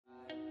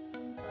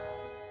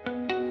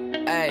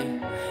Hey,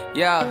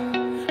 yeah,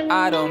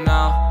 I don't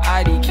know,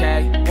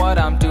 IDK, what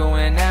I'm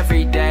doing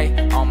every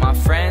day. All my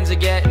friends are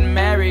getting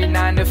married,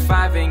 9 to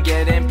 5 and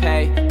getting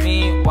paid.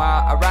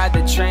 Meanwhile, I ride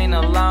the train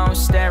alone,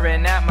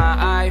 staring at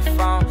my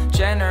iPhone.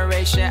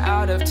 Generation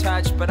out of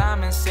touch, but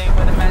I'm in sync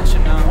with a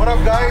metronome. What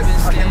up, guys?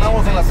 Aquí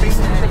andamos en la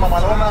pinche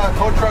mamalona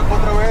tow truck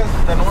otra vez,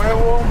 de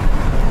nuevo.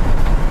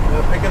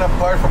 We're picking up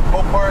cars from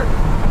Copart.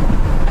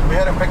 We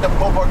hadn't picked up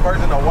Copart cars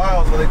in a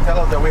while, so they tell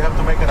us that we have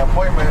to make an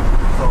appointment.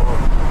 So,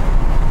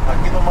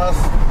 aquí nomás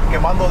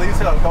quemando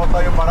diesel, al cabo está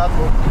bien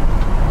barato.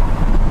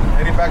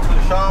 Heading back to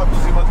the shop to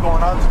see what's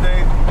going on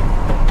today.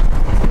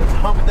 It's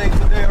hump day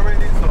today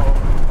already, so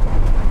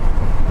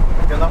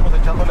aquí andamos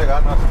echándole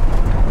ganas.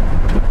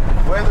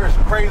 Weather is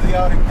crazy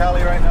out in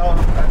Cali right now.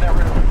 I've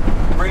never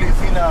really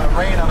seen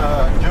rain in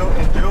June.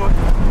 It's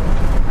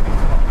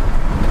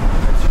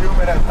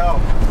humid as hell.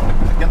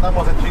 Aquí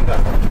andamos en chinga.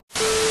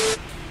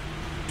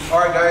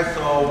 Alright guys,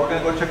 so we're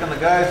gonna go check on the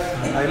guys.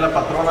 Ahí la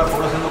patrona,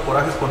 por haciendo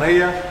corajes con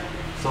ella.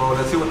 So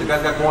let's see what the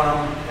guys got going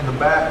on in the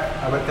back.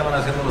 A ver qué van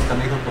haciendo los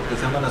canijos porque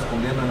se andan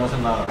escondiendo y no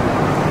hacen nada.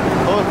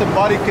 Todo este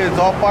body kit's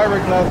all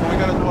fiberglass, so we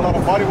gotta do a lot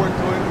of body work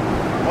to it.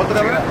 Otra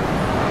vez.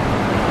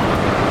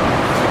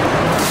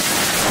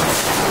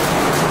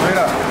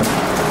 Mira.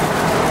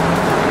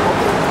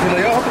 Si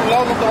lo llevas a otro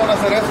lado no te van a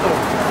hacer esto.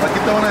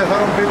 Aquí te van a dejar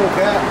un big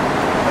gap.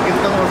 Aquí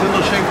te estamos haciendo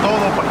shape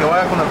todo para que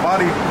vaya con el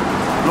body.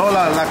 No,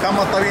 la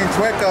cama está bien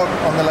chueca,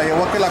 donde la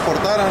llevó a que la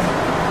cortaran.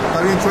 Está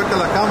bien chueca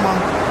la cama.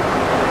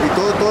 Y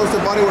todo este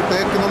bodywork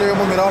que no le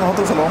habíamos mirado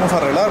nosotros se lo vamos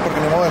a arreglar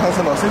porque no vamos a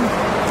dejárselo así.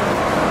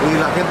 Y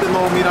la gente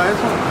no mira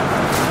eso.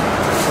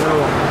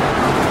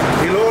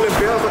 Y luego le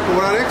empiezas a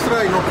cobrar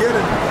extra y no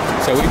quieren.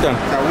 Se agüitan.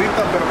 Se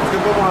agüitan, pero pues ¿qué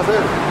podemos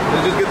hacer?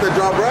 Let's just get the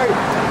job right.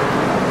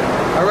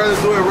 I'd rather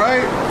do it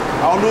right.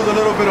 I'll lose a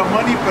little bit of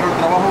money, pero el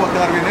trabajo va a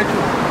quedar bien hecho.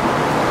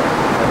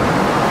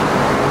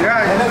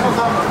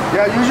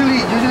 Yeah,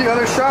 usually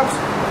other shops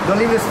don't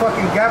leave this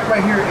fucking gap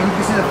right here, and you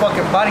can see the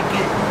fucking body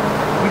kit.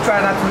 We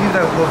try not to leave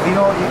that,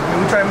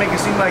 we try to make it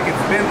seem like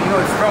it's been,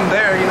 it's from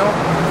there, and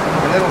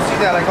they don't see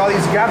that, like all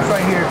these gaps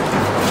right here.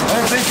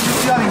 And basically you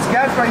see all these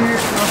gaps right here,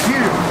 up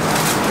here.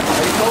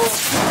 It's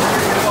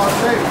all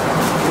safe.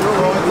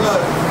 So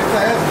it's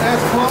a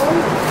SS clone,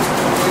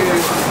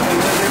 and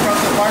then they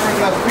brought the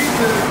fiberglass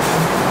pieces.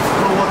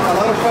 So what a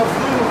lot of shops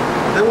do,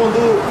 they won't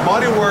do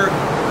body work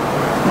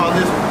on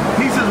these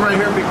pieces right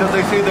here because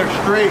they say they're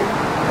straight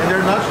and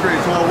they're not straight.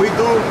 So what we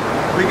do,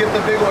 we get the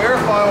big old air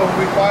file and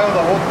we file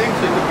the whole thing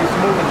so it can be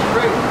smooth and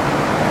straight.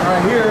 And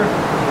right here,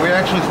 we're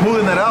actually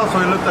smoothing it out so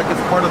it looks like it's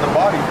part of the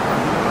body.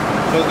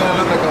 So it's gonna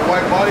look like a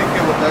white body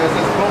kit with the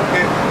SS clone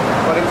kit,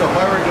 but it's a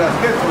fiberglass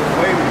kit, so it's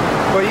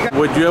wavy.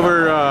 Would you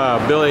ever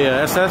build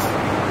a SS?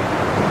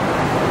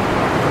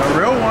 A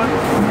real one?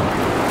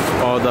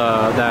 Or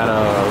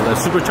the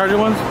supercharger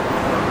ones?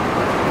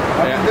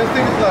 I mean, this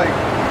thing is like,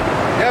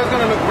 yeah, it's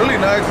gonna look really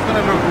nice. It's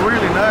gonna look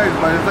really nice,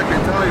 but it's like I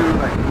tell you,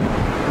 like,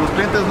 los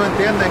clientes no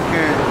entienden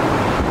que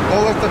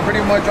todo esto,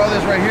 pretty much all this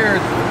right here,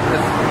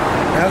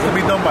 it has to be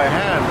done by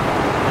hand,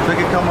 so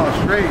it can come out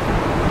straight.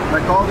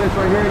 Like all this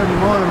right here, ni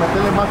modo de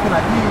meterle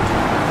máquina aquí,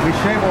 we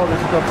shave all this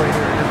stuff right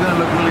here. It's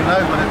gonna look really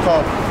nice when it's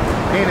all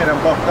painted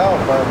and buffed out,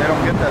 but they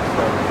don't get that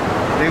stuff.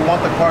 They want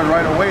the cars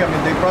right away. I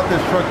mean, they brought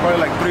this truck probably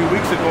like 3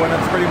 weeks ago, and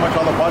that's pretty much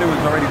all the body was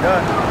already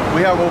done.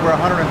 We have over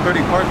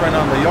 130 cars right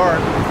now in the yard.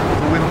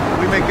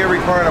 We make every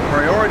car a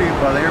priority,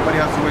 but everybody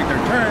has to wait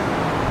their turn.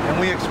 And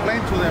we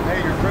explain to them,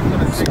 hey, your truck's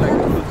gonna take like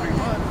 2 to 3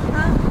 months.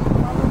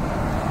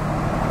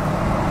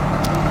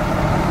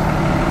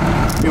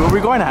 Hey, where are we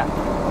going at?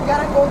 We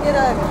gotta go get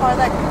a car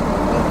that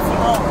needs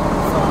home,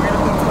 so we're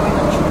gonna be towing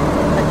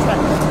a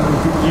truck.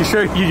 You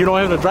sure you don't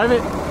have to drive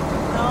it?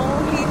 No,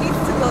 he needs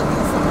to go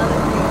do some other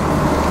things.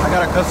 I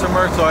got a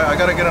customer, so I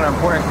gotta get an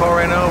important call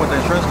right now with the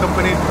insurance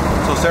company.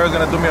 So Sarah's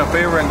gonna do me a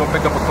favor and go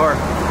pick up a car.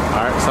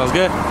 All right, sounds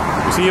good.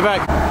 We'll see you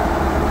back.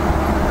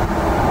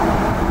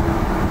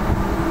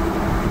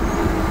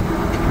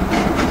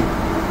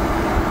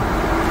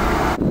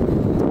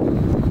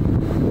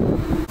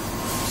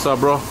 What's up,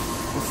 bro?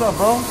 What's up,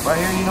 bro? Right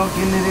here,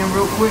 getting it in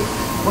real quick.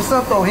 What's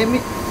up, though? Give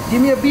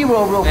me a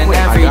B-roll real quick.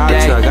 Every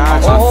day, I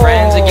got you. all my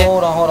friends again.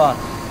 Hold on.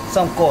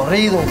 Some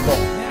corridos, bro.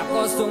 Me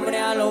acostumbré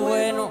a lo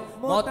bueno,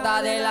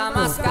 mota de la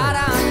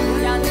máscara.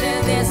 Y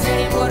antes de ser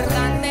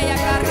importante ya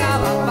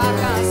cargaba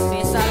vacas.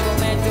 Si salgo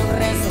me echo un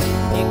rezo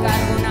y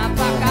cargo una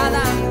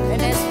pacada.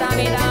 En esta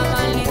vida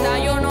maldita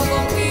yo no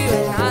confío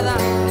en nada.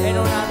 En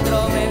un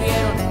antro me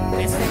vieron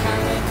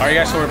festejando. Alright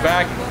guys, so we're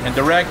back and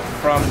direct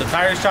from the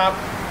tire shop.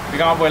 We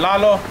got my boy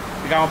Lalo,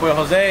 we got my boy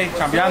Jose,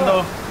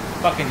 chambeando.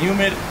 Fucking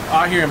humid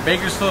out here in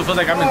Bakersfield. It feels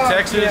like I'm in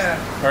Texas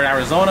or in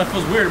Arizona. It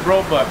feels weird,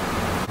 bro, but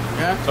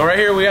yeah. So right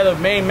here we have the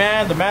main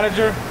man, the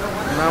manager.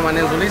 My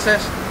name's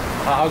Ulises.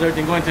 How's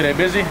everything going today?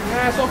 Busy?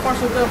 Yeah, so far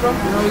so good, bro.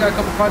 We got a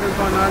couple projects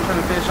going on,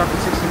 trying to finish off the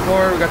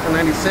 64. We got the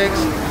 96.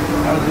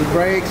 Got the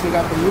brakes. We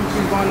got the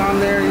Lucci's going on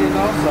there,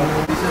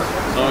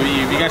 So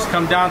if you guys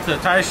come down to the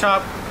tire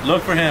shop,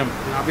 look for him.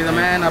 I'll be the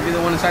man. I'll be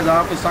the one inside the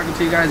office talking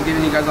to you guys,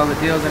 giving you guys all the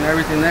deals and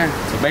everything there.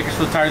 So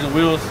Bakersfield Tires and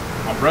Wheels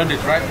on Brundage,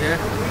 right? Yeah.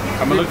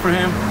 I'm gonna look for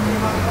him.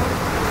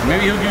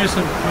 Maybe he'll give you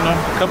some, you know,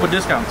 a couple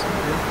discounts.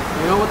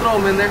 You know, we'll throw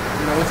him in there.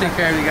 You know, we'll take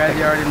care of you guys.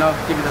 You already know.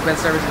 Give you the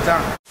best service in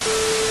town.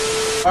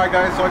 All right,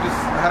 guys. So I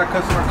had a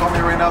customer call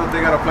me right now that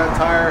they got a flat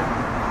tire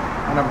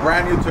on a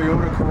brand new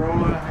Toyota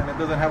Corolla, and it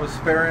doesn't have a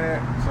spare in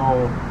it.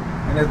 So,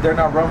 and they're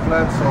not run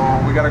flat, so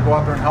we gotta go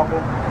out there and help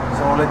them.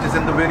 So let's just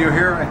end the video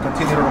here and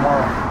continue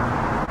tomorrow.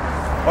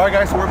 All right,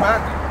 guys. So we're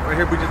back. Right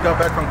here, we just got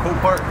back from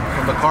Copart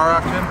from the car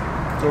auction.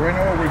 So right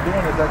now what we're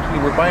doing is actually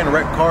we're buying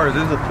wrecked cars.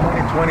 This is a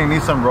 2020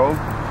 Nissan Rogue.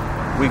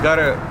 We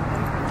got it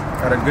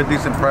at a good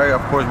decent price.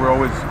 Of course, we're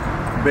always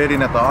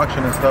bidding at the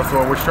auction and stuff. So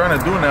what we're trying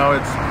to do now,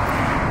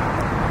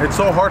 it's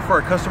so hard for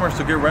our customers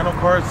to get rental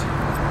cars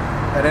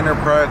at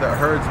Enterprise. That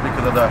hurts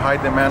because of the high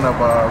demand of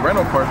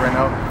rental cars right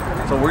now.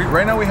 So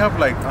right now we have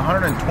like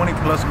 120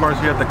 plus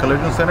cars here at the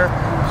collision center.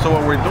 So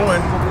what we're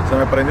doing, se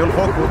me prendió el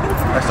foco.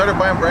 I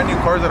started buying brand new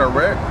cars that are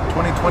wrecked,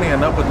 2020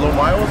 and up with low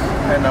miles,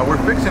 and we're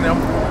fixing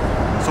them.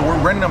 So we're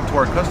renting them to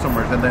our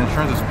customers, and the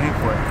insurance is paying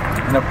for it.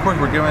 And of course,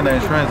 we're giving the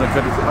insurance a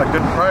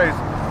good price,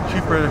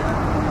 cheaper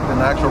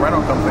than the actual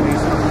rental companies.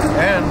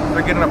 And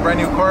they're getting a brand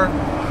new car,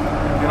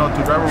 you know,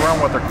 to drive around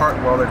with their car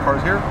while their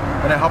car's here,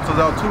 and it helps us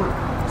out too.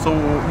 So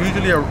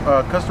usually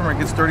a customer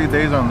gets 30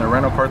 days on their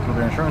rental car through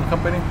the insurance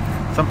company.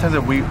 Sometimes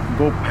if we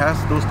go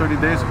past those 30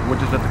 days, we'll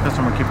just let the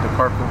customer keep the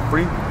car for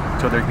free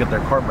until they get their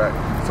car back.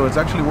 So it's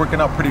actually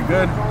working out pretty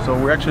good. So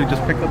we actually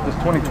just picked up this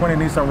 2020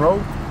 Nissan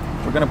Rogue.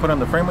 We're gonna put it on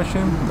the frame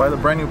machine, buy the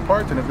brand new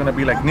parts, and it's gonna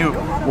be like new.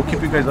 We'll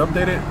keep you guys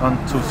updated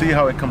to see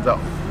how it comes out.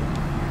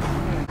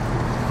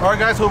 All right,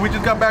 guys, so we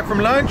just got back from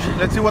lunch.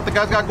 Let's see what the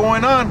guys got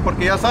going on,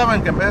 porque ya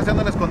saben que en vez de se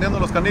andan escondiendo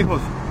los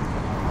canijos.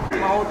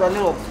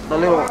 The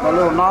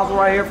little nozzle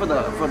right here for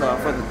the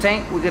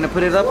tank. We're gonna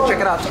put it up. Check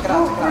it out. Check it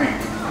out. Check it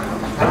out.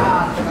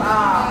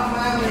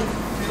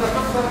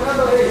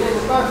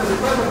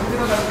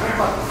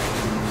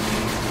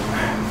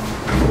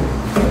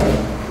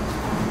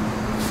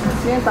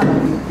 Siéntate,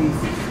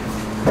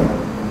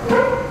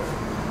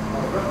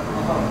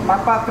 más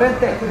para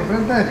frente.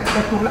 Frente. Ahí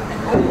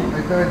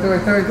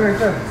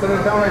está. Set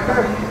it down right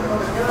there.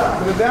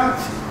 Put it down.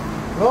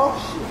 No.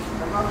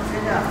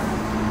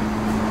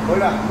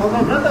 Oiga, ¿no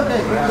frente o qué?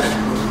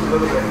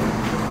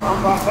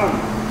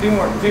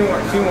 Teamwork.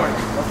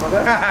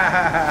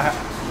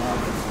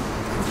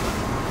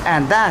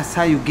 And that's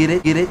how you get it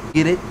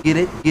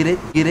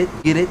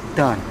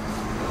done.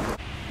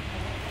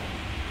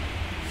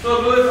 So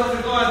Louis, how's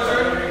it going, sir?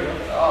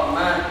 Oh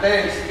man,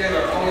 thanks. You guys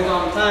are always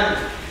on time.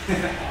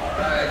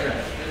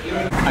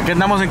 Aquí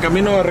andamos en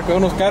camino a recoger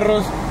unos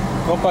carros.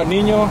 Compa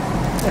Niño,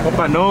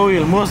 compa Noe,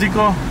 el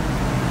músico.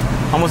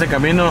 Vamos en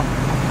camino.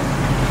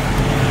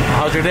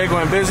 How's your day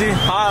going? Busy?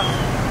 Hot?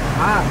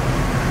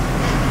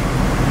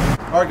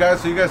 All right, guys,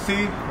 so you guys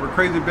see we're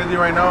crazy busy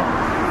right now.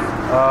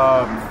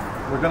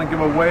 We're gonna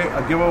give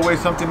away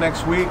something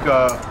next week.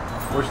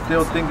 We're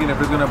still thinking if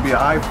it's gonna be an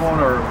iPhone,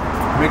 or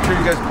make sure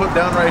you guys put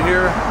down right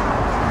here.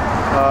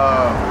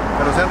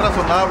 Pero sean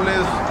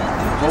razonables.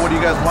 What would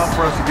you guys want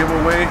for us to give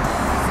away?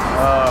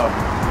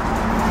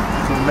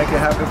 To make it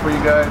happen for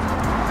you guys.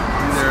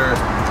 Either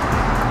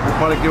we'll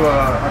probably give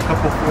a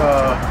couple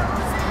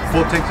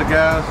full tanks of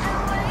gas,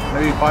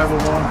 maybe 5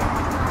 of them.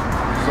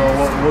 So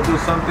we'll do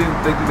something.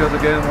 Thank you guys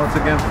again, once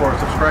again, for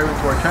subscribing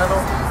to our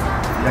channel.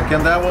 Y aquí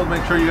andamos.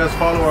 Make sure you guys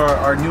follow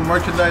our new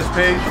merchandise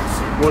page.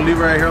 We'll leave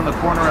it right here on the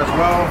corner as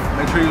well.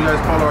 Make sure you guys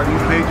follow our new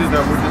pages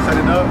that we're just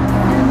setting up.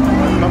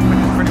 Our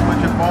company is pretty much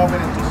evolving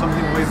into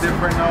something way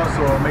different now,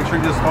 so make sure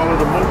you just follow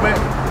the movement,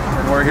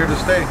 and we're here to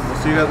stay. We'll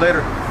see you guys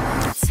later.